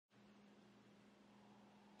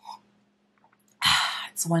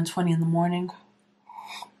It's 1:20 in the morning.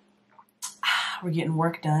 We're getting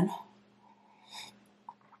work done.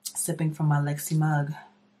 Sipping from my Lexi mug.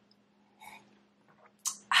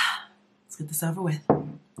 Let's get this over with.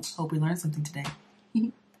 Hope we learned something today.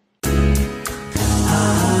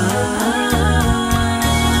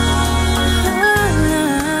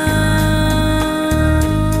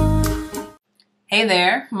 Hey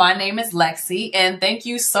there, my name is Lexi, and thank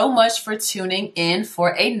you so much for tuning in for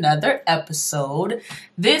another episode.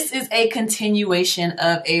 This is a continuation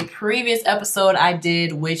of a previous episode I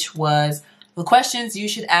did, which was the questions you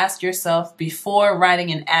should ask yourself before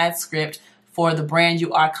writing an ad script for the brand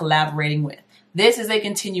you are collaborating with. This is a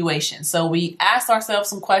continuation. So we asked ourselves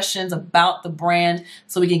some questions about the brand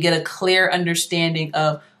so we can get a clear understanding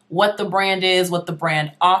of what the brand is, what the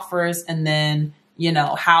brand offers, and then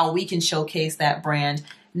how we can showcase that brand.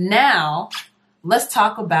 Now, let's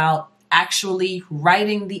talk about actually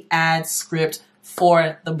writing the ad script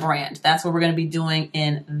for the brand. That's what we're going to be doing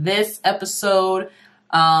in this episode.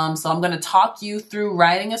 So I'm going to talk you through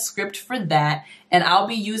writing a script for that. And I'll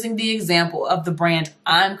be using the example of the brand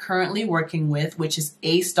I'm currently working with, which is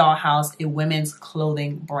Ace Dollhouse, a women's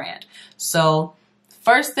clothing brand. So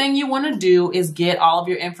first thing you want to do is get all of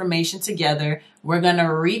your information together. We're going to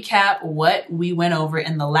recap what we went over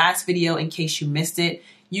in the last video in case you missed it.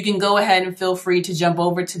 You can go ahead and feel free to jump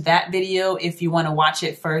over to that video if you want to watch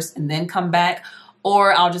it first and then come back.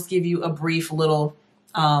 Or I'll just give you a brief little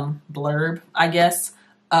blurb, I guess,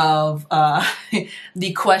 of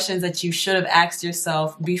the questions that you should have asked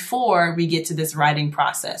yourself before we get to this writing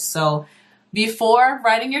process. So before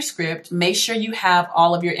writing your script, make sure you have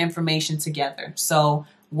all of your information together. So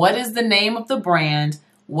what is the name of the brand?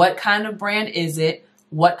 What kind of brand is it?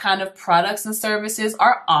 What kind of products and services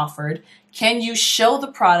are offered? Can you show the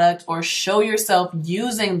product or show yourself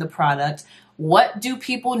using the product? What do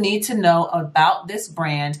people need to know about this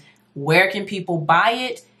brand? Where can people buy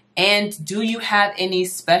it? And do you have any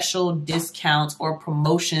special discounts or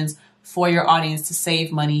promotions for your audience to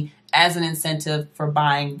save money as an incentive for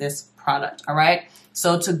buying this product? All right.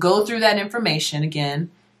 So to go through that information again,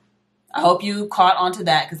 I hope you caught on to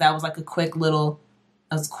that because that was like a quick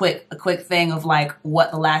thing of like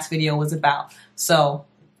what the last video was about. So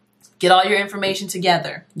get all your information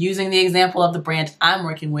together using the example of the brand I'm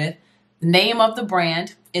working with. The name of the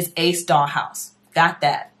brand is Ace Dollhouse. Got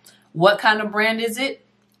that. What kind of brand is it?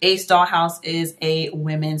 Ace Dollhouse is a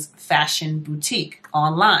women's fashion boutique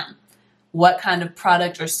online. What kind of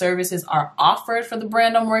product or services are offered for the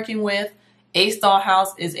brand I'm working with? Ace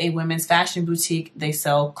Dollhouse is a women's fashion boutique. They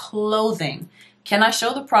sell clothing. Can I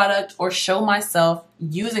show the product or show myself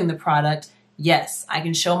using the product? Yes, I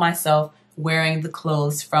can show myself wearing the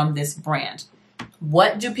clothes from this brand.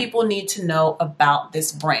 What do people need to know about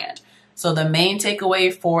this brand? So the main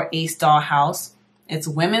takeaway for Ace Dollhouse, it's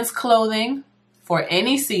women's clothing for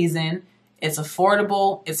any season. It's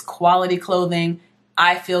affordable. It's quality clothing.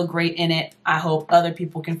 I feel great in it. I hope other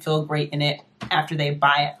people can feel great in it after they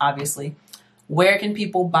buy it, obviously. Where can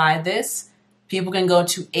people buy this? People can go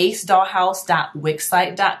to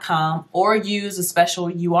acedollhouse.wixsite.com or use a special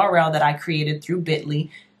URL that I created through Bitly,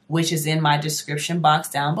 which is in my description box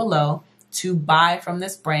down below, to buy from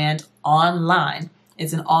this brand online.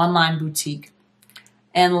 It's an online boutique.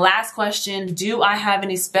 And last question, do I have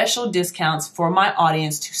any special discounts for my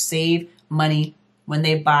audience to save money when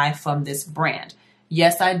they buy from this brand?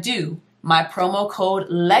 Yes, I do. My promo code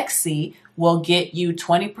LEXI will get you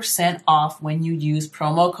 20% off when you use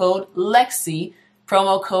promo code LEXI,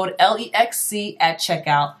 promo code LEXC at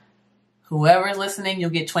checkout. Whoever is listening, you'll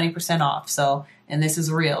get 20% off. So, and this is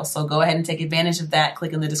real. So go ahead and take advantage of that.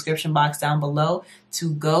 Click in the description box down below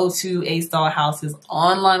to go to Ace Dollhouse's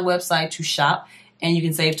online website to shop, and you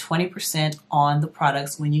can save 20% on the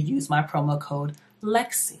products when you use my promo code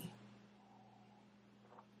LEXI.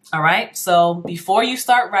 All right, so before you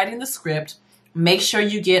start writing the script, make sure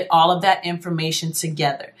you get all of that information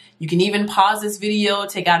together. You can even pause this video,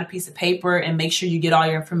 take out a piece of paper, and make sure you get all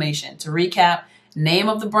your information. To recap, name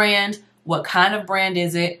of the brand, what kind of brand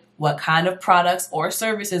is it, what kind of products or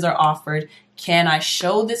services are offered, can I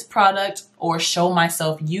show this product or show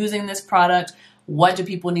myself using this product, what do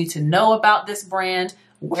people need to know about this brand,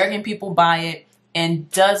 where can people buy it,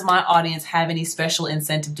 and does my audience have any special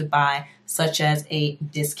incentive to buy, such as a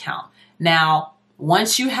discount? Now,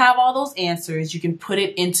 once you have all those answers, you can put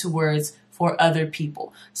it into words for other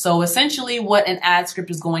people. So essentially what an ad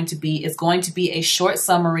script is going to be a short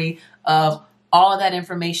summary of all of that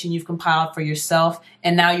information you've compiled for yourself,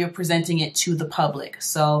 and now you're presenting it to the public.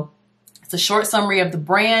 So it's a short summary of the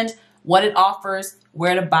brand, what it offers,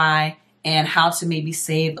 where to buy, and how to maybe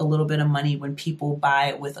save a little bit of money when people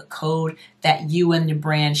buy with a code that you and your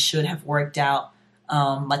brand should have worked out,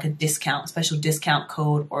 like a discount, special discount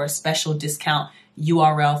code or a special discount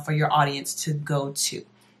URL for your audience to go to.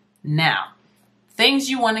 Now, things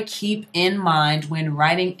you want to keep in mind when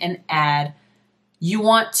writing an ad. You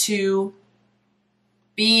want to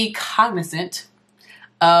be cognizant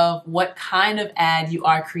of what kind of ad you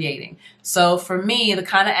are creating. So for me, the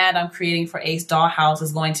kind of ad I'm creating for Ace Dollhouse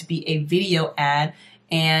is going to be a video ad.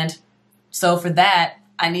 And so for that,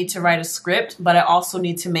 I need to write a script, but I also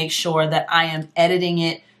need to make sure that I am editing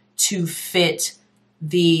it to fit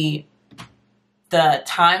the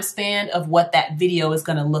time span of what that video is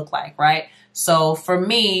going to look like, right? So for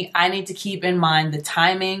me, I need to keep in mind the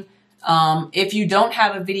timing. If you don't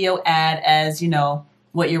have a video ad as,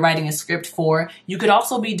 what you're writing a script for, you could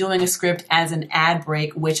also be doing a script as an ad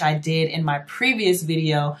break, which I did in my previous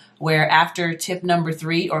video, where after tip number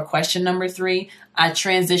 3 or question number 3, I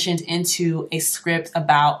transitioned into a script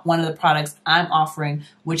about one of the products I'm offering,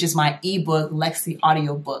 which is my ebook, LexCATL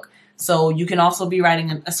audiobook. So you can also be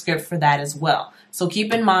writing a script for that as well. So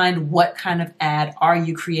keep in mind, what kind of ad are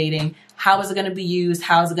you creating? How is it going to be used?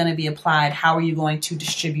 How is it going to be applied? How are you going to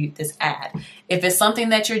distribute this ad? If it's something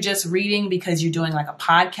that you're just reading because you're doing like a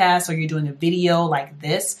podcast or you're doing a video like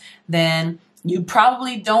this, then you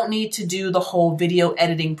probably don't need to do the whole video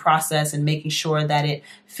editing process and making sure that it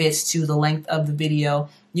fits to the length of the video.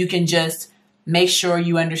 You can just make sure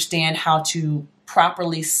you understand how to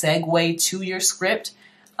properly segue to your script.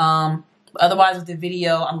 Otherwise, with the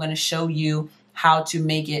video, I'm going to show you how to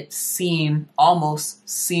make it seem almost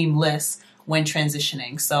seamless when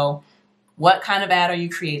transitioning. So what kind of ad are you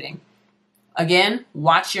creating? Again,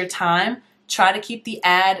 watch your time. Try to keep the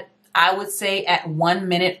ad, I would say, at 1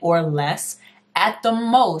 minute or less. At the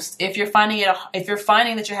most, if you're finding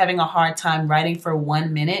that you're having a hard time writing for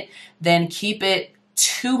 1 minute, then keep it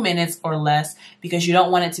 2 minutes or less, because you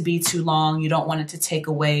don't want it to be too long. You don't want it to take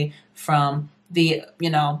away from the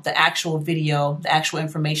actual video, the actual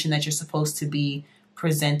information that you're supposed to be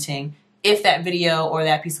presenting, if that video or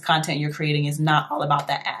that piece of content you're creating is not all about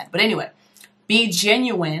that ad. But anyway, be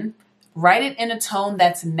genuine. Write it in a tone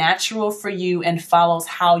that's natural for you and follows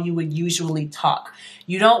how you would usually talk.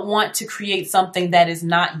 You don't want to create something that is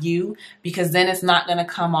not you, because then it's not going to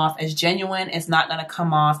come off as genuine. It's not going to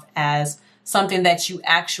come off as something that you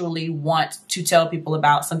actually want to tell people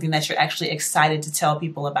about, something that you're actually excited to tell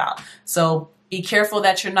people about. So be careful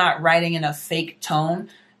that you're not writing in a fake tone.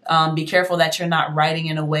 Be careful that you're not writing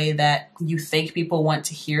in a way that you think people want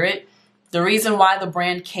to hear it. The reason why the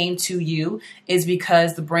brand came to you is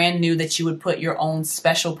because the brand knew that you would put your own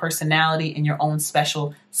special personality and your own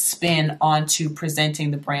special spin onto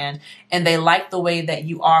presenting the brand. And they like the way that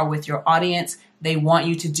you are with your audience. They want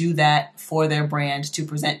you to do that for their brand to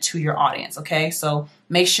present to your audience, okay? So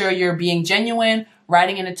make sure you're being genuine,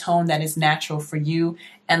 writing in a tone that is natural for you.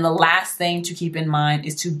 And the last thing to keep in mind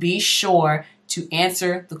is to be sure to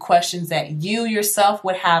answer the questions that you yourself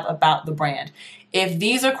would have about the brand. If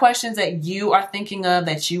these are questions that you are thinking of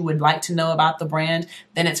that you would like to know about the brand,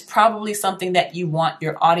 then it's probably something that you want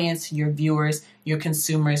your audience, your viewers, your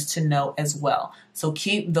consumers to know as well. So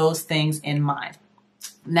keep those things in mind.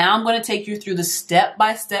 Now I'm going to take you through the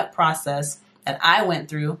step-by-step process that I went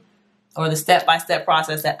through, or the step-by-step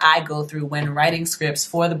process that I go through when writing scripts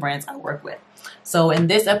for the brands I work with. So in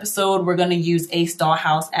this episode, we're going to use Ace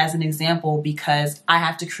Dollhouse as an example because I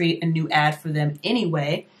have to create a new ad for them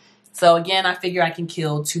anyway. So again, I figure I can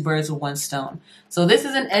kill 2 birds with 1 stone. So this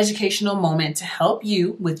is an educational moment to help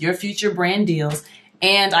you with your future brand deals,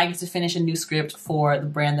 and I get to finish a new script for the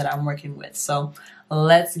brand that I'm working with. So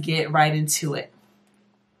let's get right into it.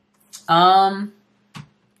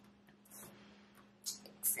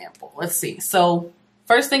 Example, let's see. So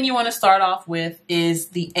first thing you want to start off with is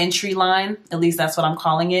the entry line. At least that's what I'm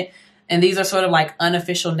calling it. And these are sort of like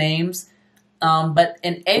unofficial names. But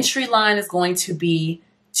an entry line is going to be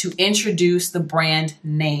to introduce the brand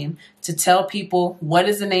name, to tell people what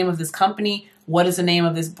is the name of this company, what is the name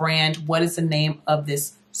of this brand, what is the name of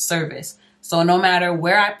this service. So no matter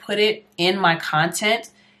where I put it in my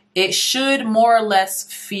content, it should more or less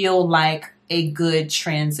feel like a good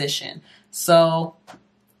transition. So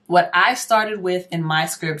what I started with in my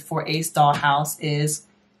script for Ace Dollhouse is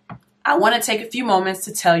I want to take a few moments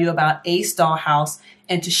to tell you about Ace Dollhouse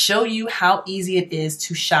and to show you how easy it is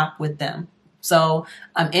to shop with them. So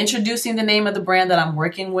I'm introducing the name of the brand that I'm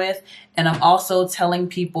working with, and I'm also telling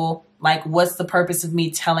people, like, what's the purpose of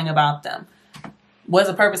me telling about them? What's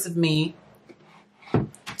the purpose of me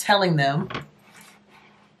telling them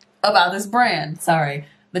about this brand? Sorry.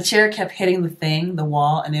 the chair kept hitting the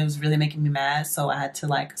wall, and it was really making me mad. So I had to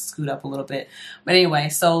like scoot up a little bit. But anyway,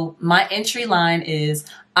 so my entry line is,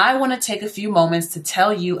 I want to take a few moments to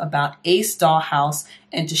tell you about Ace Dollhouse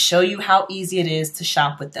and to show you how easy it is to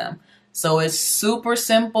shop with them. So it's super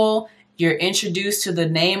simple. You're introduced to the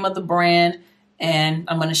name of the brand, and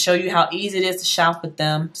I'm going to show you how easy it is to shop with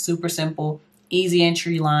them. Super simple, easy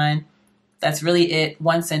entry line. That's really it.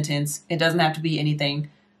 One sentence. It doesn't have to be anything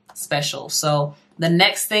special. So the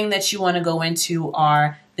next thing that you want to go into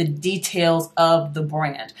are the details of the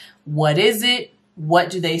brand. What is it? What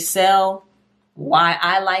do they sell? Why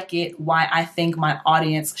I like it? Why I think my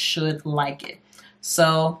audience should like it.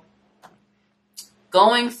 So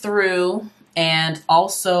going through and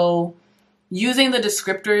also using the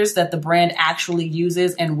descriptors that the brand actually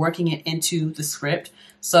uses and working it into the script.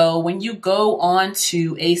 So when you go on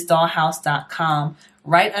to acedollhouse.com,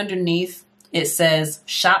 right underneath it says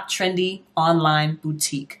Shop Trendy Online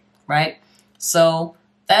Boutique, right? So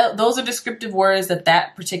those are descriptive words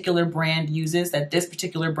that particular brand uses, that this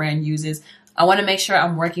particular brand uses. I want to make sure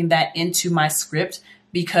I'm working that into my script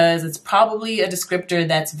because it's probably a descriptor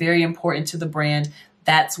that's very important to the brand.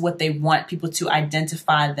 That's what they want people to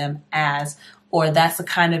identify them as, or that's the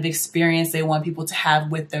kind of experience they want people to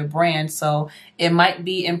have with their brand. So it might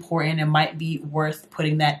be important. It might be worth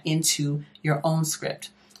putting that into your own script.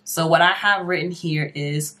 So what I have written here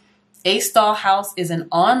is, Ace Dollhouse is an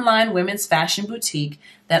online women's fashion boutique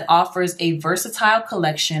that offers a versatile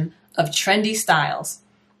collection of trendy styles.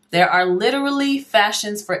 There are literally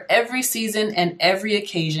fashions for every season and every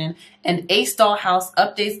occasion, and Ace Dollhouse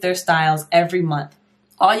updates their styles every month.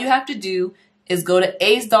 All you have to do is go to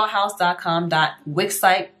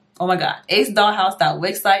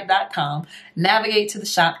acedollhouse.wixsite.com, navigate to the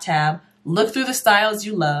shop tab, look through the styles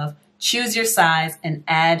you love, choose your size, and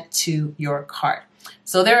add to your cart.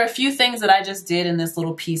 So there are a few things that I just did in this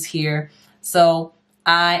little piece here. So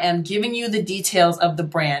I am giving you the details of the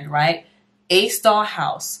brand, right? Ace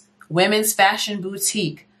Dollhouse, women's fashion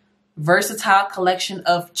boutique, versatile collection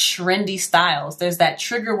of trendy styles. There's that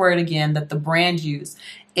trigger word again that the brand used.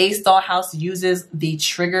 Ace Dollhouse uses the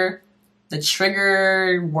trigger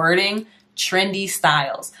wording, trendy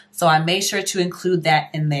styles. So I made sure to include that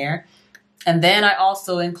in there. And then I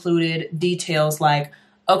also included details like,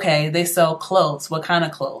 okay, they sell clothes. What kind of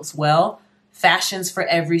clothes? Well, fashions for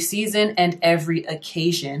every season and every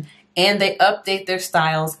occasion. And they update their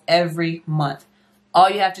styles every month. All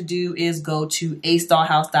you have to do is go to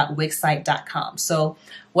acedollhouse.wixsite.com. So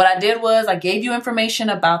what I did was I gave you information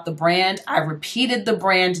about the brand. I repeated the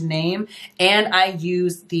brand name, and I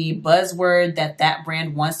used the buzzword that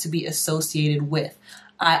brand wants to be associated with.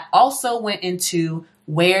 I also went into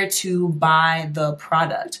where to buy the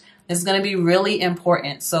product. This is going to be really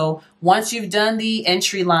important. So once you've done the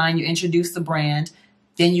entry line, you introduce the brand,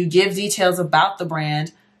 then you give details about the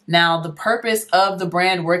brand. Now, the purpose of the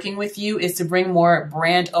brand working with you is to bring more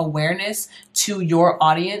brand awareness to your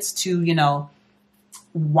audience, to,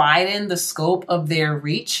 widen the scope of their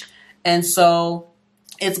reach. And so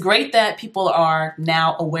it's great that people are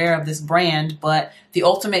now aware of this brand, but the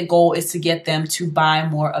ultimate goal is to get them to buy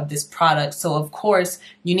more of this product. So of course,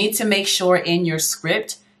 you need to make sure in your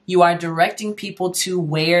script, you are directing people to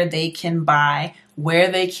where they can buy,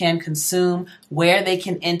 where they can consume, where they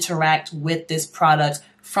can interact with this product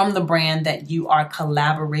from the brand that you are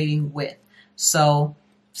collaborating with. So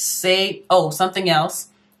something else.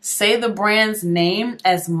 Say the brand's name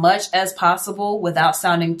as much as possible without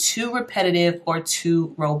sounding too repetitive or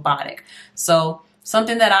too robotic. So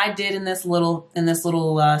something that I did in this little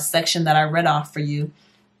section that I read off for you,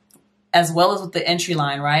 as well as with the entry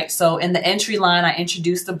line, right? So in the entry line, I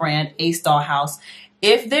introduced the brand Ace Dollhouse.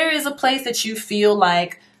 If there is a place that you feel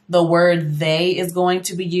like the word they is going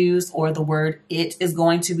to be used or the word it is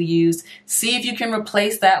going to be used, see if you can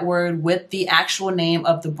replace that word with the actual name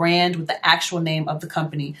of the brand, with the actual name of the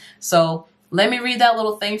company. So let me read that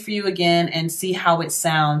little thing for you again and see how it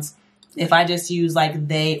sounds if I just use like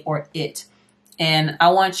they or it. And I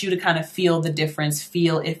want you to kind of feel the difference,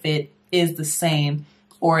 feel if it is the same,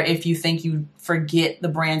 or if you think you forget the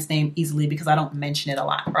brand's name easily because I don't mention it a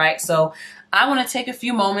lot, right? So I want to take a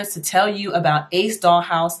few moments to tell you about Ace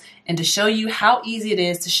Dollhouse and to show you how easy it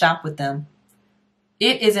is to shop with them.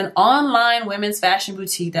 It is an online women's fashion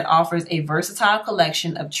boutique that offers a versatile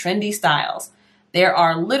collection of trendy styles. There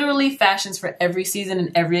are literally fashions for every season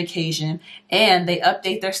and every occasion, and they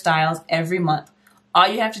update their styles every month. All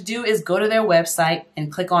you have to do is go to their website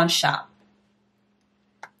and click on shop.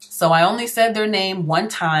 So I only said their name one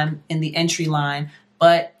time in the entry line,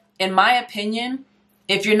 but in my opinion,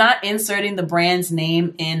 if you're not inserting the brand's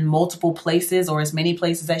name in multiple places or as many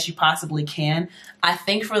places as you possibly can, I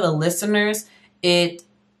think for the listeners, it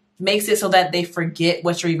makes it so that they forget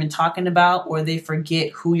what you're even talking about, or they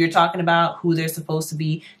forget who you're talking about, who they're supposed to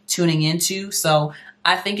be tuning into. So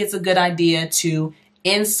I think it's a good idea to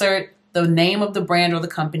insert the name of the brand or the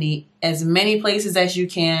company as many places as you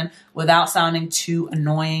can without sounding too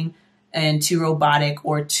annoying and too robotic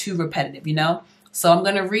or too repetitive, you know? So I'm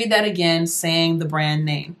going to read that again, saying the brand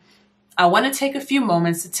name. I want to take a few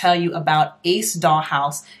moments to tell you about Ace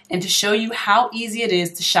Dollhouse and to show you how easy it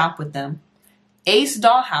is to shop with them. Ace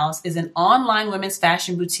Dollhouse is an online women's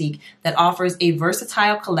fashion boutique that offers a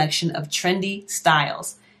versatile collection of trendy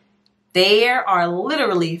styles. There are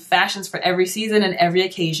literally fashions for every season and every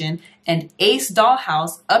occasion, and Ace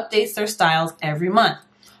Dollhouse updates their styles every month.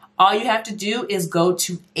 All you have to do is go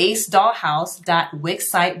to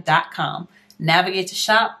acedollhouse.wixsite.com, navigate to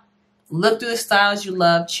shop, look through the styles you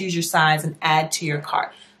love, choose your size, and add to your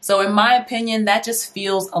cart. So in my opinion, that just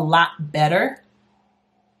feels a lot better.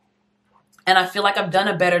 And I feel like I've done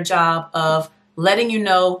a better job of letting you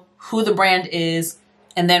know who the brand is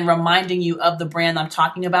and then reminding you of the brand I'm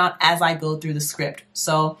talking about as I go through the script.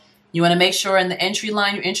 So you want to make sure in the entry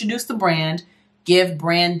line you introduce the brand, give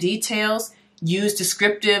brand details, use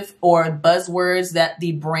descriptive or buzzwords that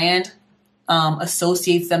the brand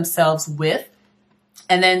associates themselves with,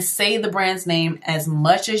 and then say the brand's name as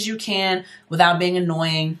much as you can without being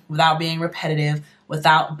annoying, without being repetitive,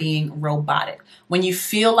 without being robotic. When you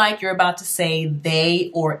feel like you're about to say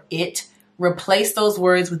they or it, replace those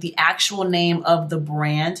words with the actual name of the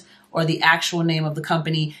brand or the actual name of the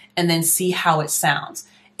company, and then see how it sounds.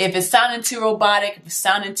 If it's sounding too robotic, if it's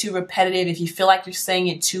sounding too repetitive, if you feel like you're saying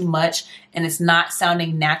it too much and it's not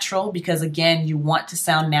sounding natural, because again, you want to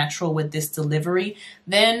sound natural with this delivery,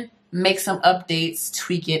 then make some updates,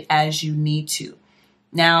 tweak it as you need to.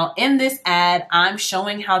 Now, in this ad, I'm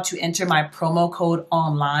showing how to enter my promo code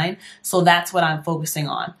online, so that's what I'm focusing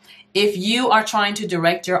on. If you are trying to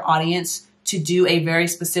direct your audience to do a very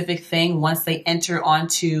specific thing once they enter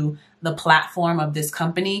onto the platform of this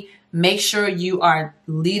company, make sure you are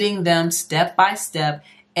leading them step by step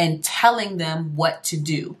and telling them what to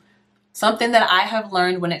do. Something that I have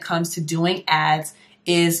learned when it comes to doing ads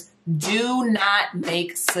is do not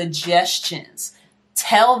make suggestions.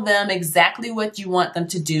 Tell them exactly what you want them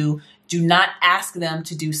to do. Do not ask them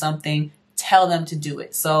to do something. Tell them to do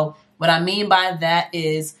it. So what I mean by that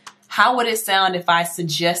is, how would it sound if I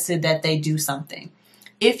suggested that they do something?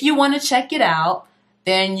 If you want to check it out,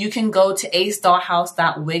 then you can go to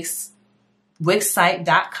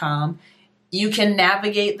acedollhouse.wixsite.com. You can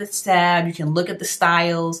navigate the tab. You can look at the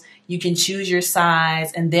styles. You can choose your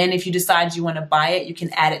size. And then if you decide you want to buy it, you can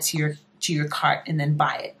add it to your cart and then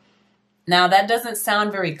buy it. Now, that doesn't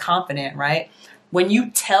sound very confident, right? When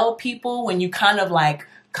you tell people, when you kind of like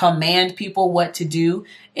command people what to do,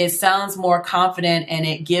 it sounds more confident and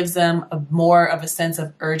it gives them more of a sense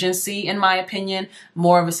of urgency, in my opinion,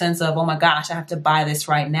 more of a sense of, oh my gosh, I have to buy this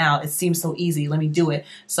right now. It seems so easy. Let me do it.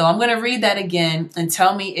 So I'm going to read that again and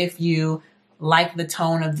tell me if you like the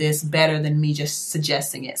tone of this better than me just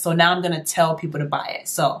suggesting it. So now I'm going to tell people to buy it.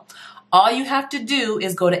 So all you have to do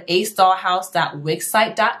is go to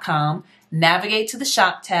acedollhouse.wixsite.com, navigate to the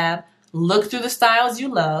shop tab, look through the styles you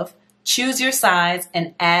love, choose your size,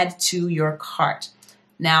 and add to your cart.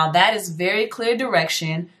 Now that is very clear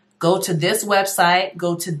direction. Go to this website,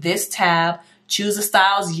 go to this tab, choose the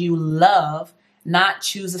styles you love, not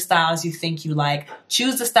choose the styles you think you like.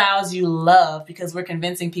 Choose the styles you love, because we're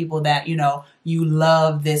convincing people that, you know, you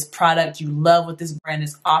love this product, you love what this brand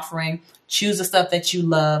is offering. Choose the stuff that you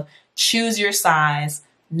love. Choose your size,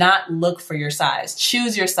 not look for your size.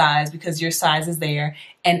 Choose your size because your size is there,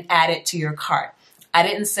 and add it to your cart. I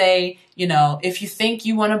didn't say, you know, if you think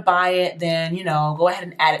you want to buy it, then, you know, go ahead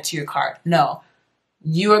and add it to your cart. No,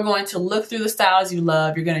 you are going to look through the styles you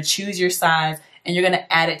love. You're going to choose your size and you're going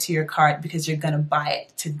to add it to your cart because you're going to buy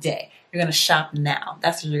it today. You're going to shop now.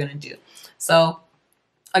 That's what you're going to do. So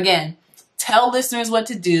again, tell listeners what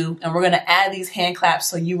to do, and we're going to add these hand claps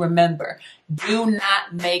so you remember. Do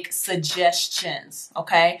not make suggestions,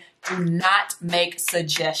 okay? Do not make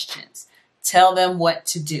suggestions. Tell them what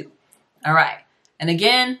to do. All right. And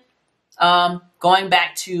again, going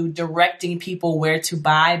back to directing people where to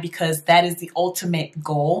buy, because that is the ultimate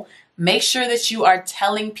goal. Make sure that you are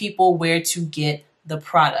telling people where to get the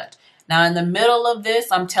product. Now, in the middle of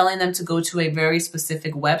this, I'm telling them to go to a very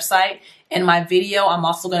specific website. In my video, I'm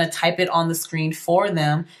also going to type it on the screen for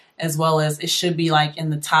them, as well as it should be like in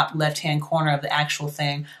the top left-hand corner of the actual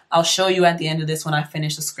thing. I'll show you at the end of this when I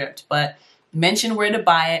finish the script, but mention where to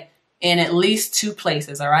buy it in at least 2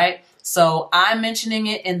 places, all right? So I'm mentioning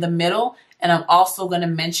it in the middle, and I'm also going to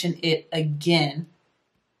mention it again.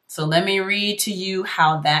 So let me read to you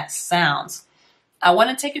how that sounds. I want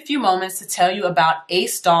to take a few moments to tell you about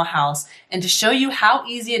Ace Dollhouse and to show you how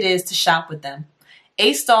easy it is to shop with them.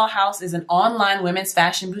 Ace Dollhouse is an online women's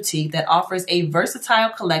fashion boutique that offers a versatile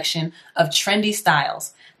collection of trendy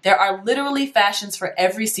styles. There are literally fashions for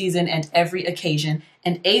every season and every occasion,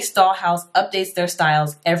 and Ace Dollhouse updates their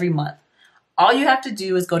styles every month. All you have to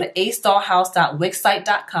do is go to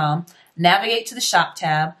acedollhouse.wixsite.com, navigate to the shop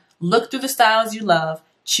tab, look through the styles you love,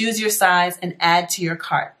 choose your size, and add to your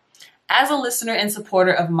cart. As a listener and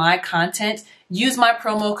supporter of my content, use my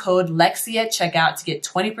promo code LEXI at checkout to get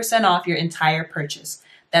 20% off your entire purchase.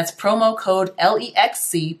 That's promo code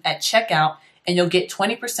LEXC at checkout, and you'll get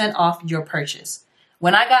 20% off your purchase.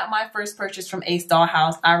 When I got my first purchase from Ace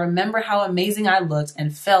Dollhouse, I remember how amazing I looked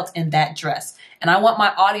and felt in that dress, and I want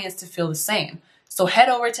my audience to feel the same. So head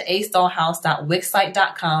over to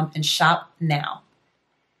acedollhouse.wixsite.com and shop now.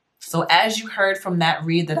 So as you heard from that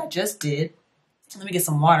read that I just did, let me get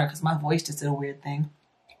some water because my voice just did a weird thing.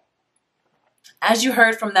 As you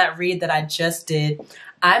heard from that read that I just did,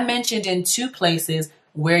 I mentioned in 2 places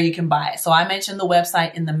where you can buy it. So I mentioned the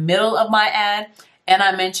website in the middle of my ad, and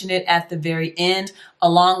I mentioned it at the very end,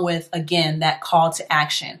 along with, again, that call to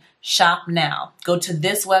action. Shop now. Go to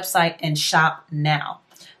this website and shop now.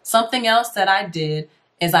 Something else that I did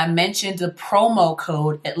is I mentioned the promo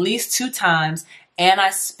code at least 2 times, and I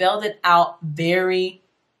spelled it out very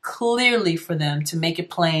clearly for them to make it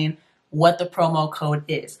plain what the promo code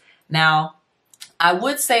is. Now, I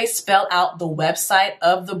would say spell out the website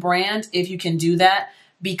of the brand if you can do that.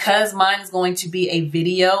 Because mine is going to be a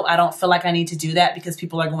video, I don't feel like I need to do that because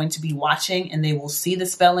people are going to be watching and they will see the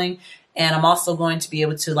spelling. And I'm also going to be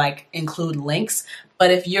able to include links.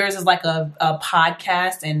 But if yours is like a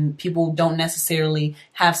podcast and people don't necessarily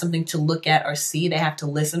have something to look at or see, they have to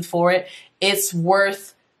listen for it, it's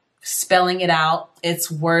worth spelling it out.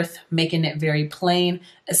 It's worth making it very plain,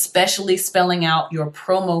 especially spelling out your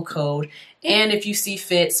promo code. And if you see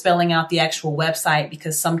fit, spelling out the actual website,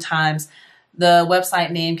 because sometimes the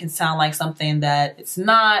website name can sound like something that it's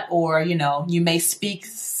not, or, you may speak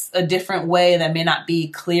a different way that may not be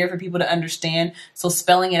clear for people to understand. So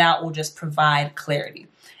spelling it out will just provide clarity.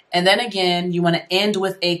 And then again, you want to end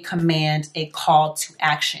with a command, a call to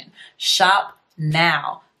action. Shop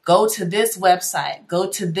now. Go to this website, go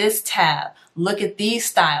to this tab, look at these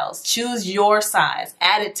styles, choose your size,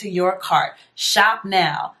 add it to your cart, shop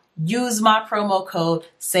now, use my promo code,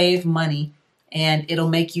 save money, and it'll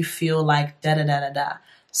make you feel like da-da-da-da-da.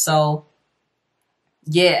 So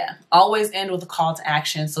yeah, always end with a call to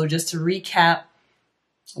action. So just to recap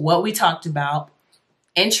what we talked about,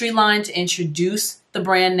 entry line to introduce the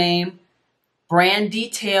brand name, brand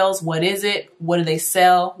details, what is it? What do they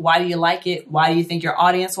sell? Why do you like it? Why do you think your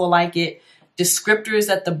audience will like it? Descriptors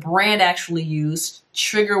that the brand actually used,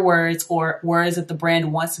 trigger words or words that the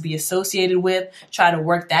brand wants to be associated with. Try to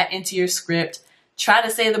work that into your script. Try to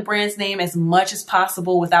say the brand's name as much as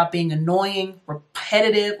possible without being annoying,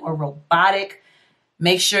 repetitive, or robotic.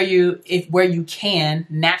 Make sure where you can,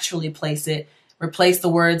 naturally place it. Replace the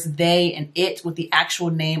words they and it with the actual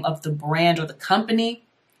name of the brand or the company.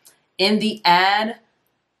 In the ad,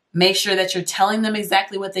 make sure that you're telling them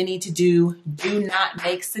exactly what they need to do. Do not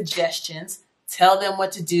make suggestions. Tell them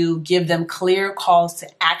what to do. Give them clear calls to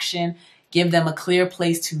action. Give them a clear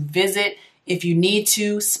place to visit. If you need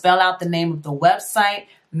to, spell out the name of the website.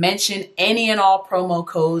 Mention any and all promo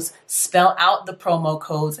codes. Spell out the promo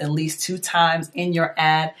codes at least 2 times in your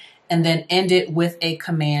ad. And then end it with a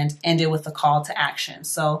command. End it with a call to action.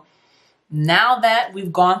 So now that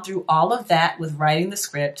we've gone through all of that with writing the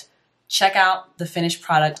script, check out the finished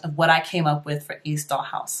product of what I came up with for Ace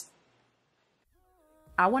Dollhouse.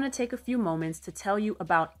 I want to take a few moments to tell you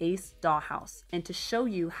about Ace Dollhouse and to show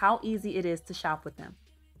you how easy it is to shop with them.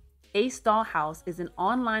 Ace Dollhouse is an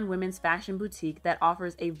online women's fashion boutique that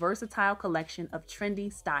offers a versatile collection of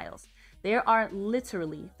trendy styles. There are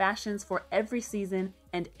literally fashions for every season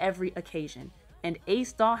and every occasion, and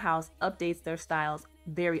Ace Dollhouse updates their styles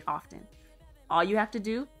very often. All you have to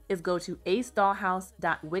do is go to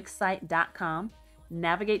acedollhouse.wixsite.com,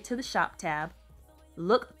 navigate to the shop tab,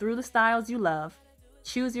 look through the styles you love,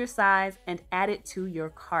 choose your size, and add it to your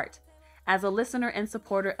cart. As a listener and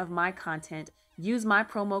supporter of my content, use my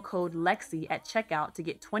promo code LEXI at checkout to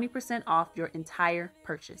get 20% off your entire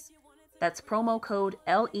purchase. That's promo code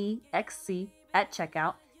LEXC at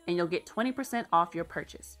checkout, and you'll get 20% off your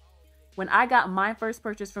purchase. When I got my first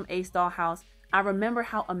purchase from Ace Dollhouse, I remember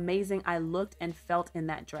how amazing I looked and felt in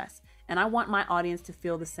that dress, and I want my audience to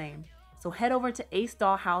feel the same. So head over to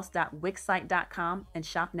acedollhouse.wixsite.com and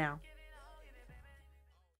shop now.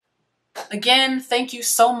 Again, thank you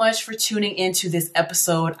so much for tuning into this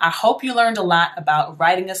episode. I hope you learned a lot about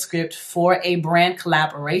writing a script for a brand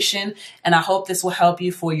collaboration, and I hope this will help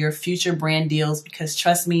you for your future brand deals, because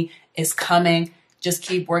trust me, it's coming. Just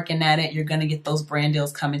keep working at it. You're going to get those brand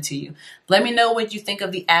deals coming to you. Let me know what you think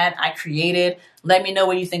of the ad I created. Let me know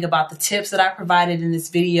what you think about the tips that I provided in this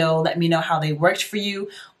video. Let me know how they worked for you.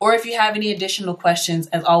 Or if you have any additional questions,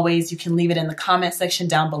 as always, you can leave it in the comment section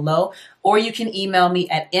down below, or you can email me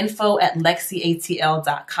at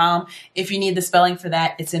info@LexCATL.com. If you need the spelling for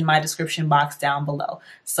that, it's in my description box down below.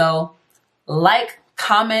 So like,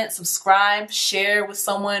 comment, subscribe, share with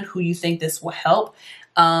someone who you think this will help.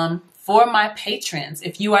 For my patrons,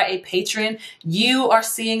 if you are a patron, you are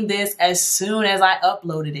seeing this as soon as I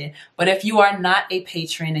uploaded it. But if you are not a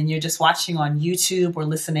patron and you're just watching on YouTube or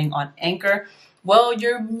listening on Anchor, well,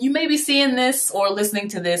 you may be seeing this or listening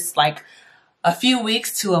to this like a few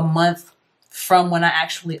weeks to a month from when I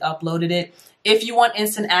actually uploaded it. If you want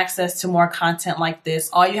instant access to more content like this,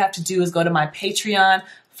 all you have to do is go to my Patreon,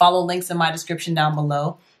 follow links in my description down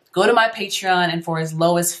below. Go to my Patreon, and for as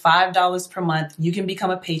low as $5 per month, you can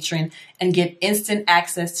become a patron and get instant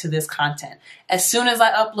access to this content. As soon as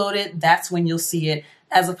I upload it, that's when you'll see it,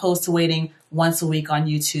 as opposed to waiting once a week on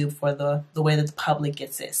YouTube for the way that the public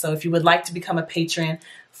gets it. So if you would like to become a patron,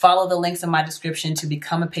 follow the links in my description to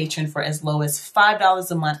become a patron for as low as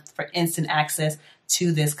 $5 a month for instant access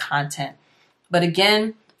to this content. But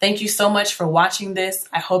again, thank you so much for watching this.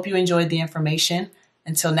 I hope you enjoyed the information.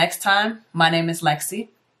 Until next time, my name is Lexi.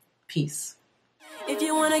 Peace. If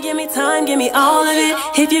you wanna give me time, give me all of it.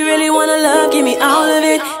 If you really wanna love, give me all of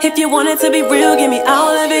it. If you want it to be real, give me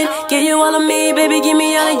all of it. Give you all of me, baby, give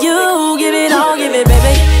me all of you. Give it all, give it,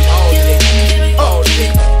 baby.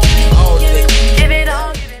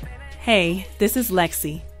 Hey, this is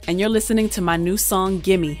Lexi, and you're listening to my new song,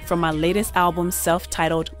 Gimme, from my latest album,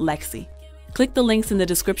 self-titled Lexi. Click the links in the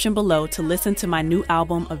description below to listen to my new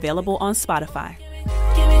album, available on Spotify.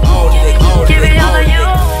 Give it all of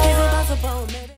you.